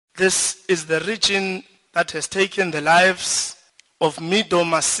This is the region that has taken the lives of Mido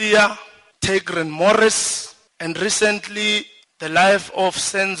Masia, Tegrin Morris, and recently the life of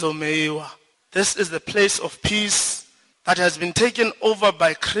Senzo Meiwa. This is the place of peace that has been taken over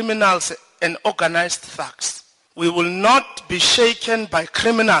by criminals and organized thugs. We will not be shaken by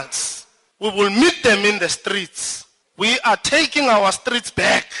criminals. We will meet them in the streets. We are taking our streets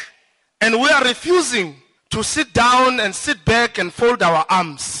back, and we are refusing to sit down and sit back and fold our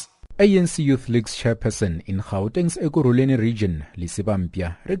arms. ANC Youth League's chairperson in Gauteng's Ekurhuleni region, Lisiba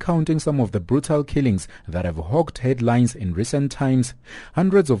Mpia, recounting some of the brutal killings that have hogged headlines in recent times.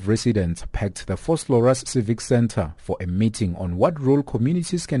 Hundreds of residents packed the Vosloorus Civic Center for a meeting on what role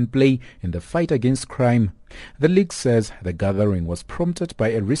communities can play in the fight against crime. The league says the gathering was prompted by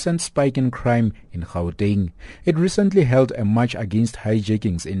a recent spike in crime in Gauteng. It recently held a march against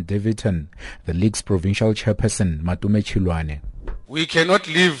hijackings in Daveyton. The league's provincial chairperson, Matume Chilwane. We cannot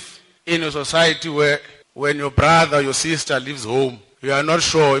live in a society where when your brother or your sister leaves home, you are not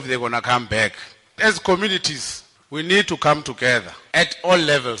sure if they're going to come back. As communities, we need to come together at all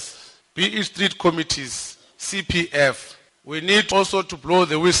levels, be it street committees, CPF. We need also to blow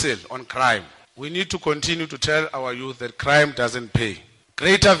the whistle on crime. We need to continue to tell our youth that crime doesn't pay.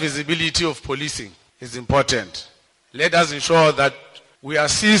 Greater visibility of policing is important. Let us ensure that we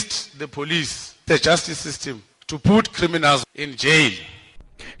assist the police, the justice system, to put criminals in jail.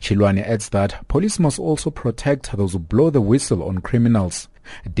 Chilwane adds that police must also protect those who blow the whistle on criminals.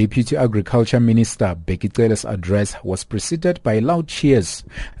 Deputy Agriculture Minister Bheki Cele's address was preceded by loud cheers.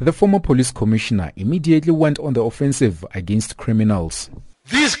 The former police commissioner immediately went on the offensive against criminals.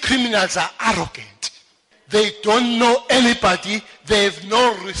 These criminals are arrogant. They don't know anybody. They have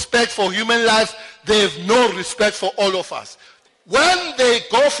no respect for human life. They have no respect for all of us. When they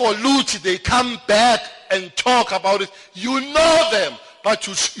go for loot, they come back and talk about it. You know them, but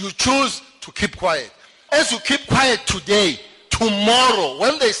you choose to keep quiet. As you keep quiet today, tomorrow,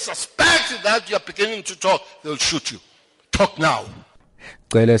 when they suspect that you are beginning to talk, they'll shoot you. Talk now.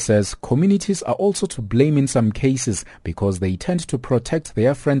 Cele says communities are also to blame in some cases because they tend to protect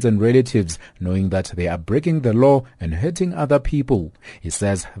their friends and relatives, knowing that they are breaking the law and hurting other people. He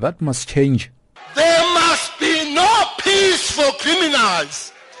says that must change. There must be no peace for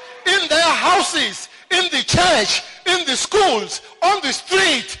criminals in their houses, in the church, in the schools, on the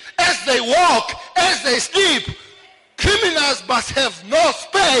street, as they walk, as they sleep. Criminals must have no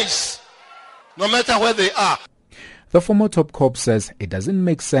space, no matter where they are. The former top cop says it doesn't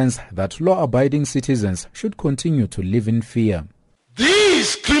make sense that law-abiding citizens should continue to live in fear.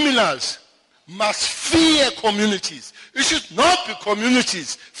 These criminals must fear communities. It should not be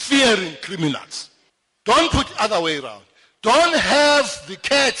communities fearing criminals. Don't put it other way around. Don't have the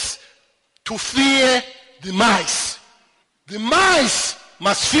cats to fear the mice. The mice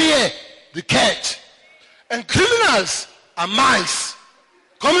must fear the cat. And criminals are mice.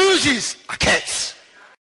 Communities are cats.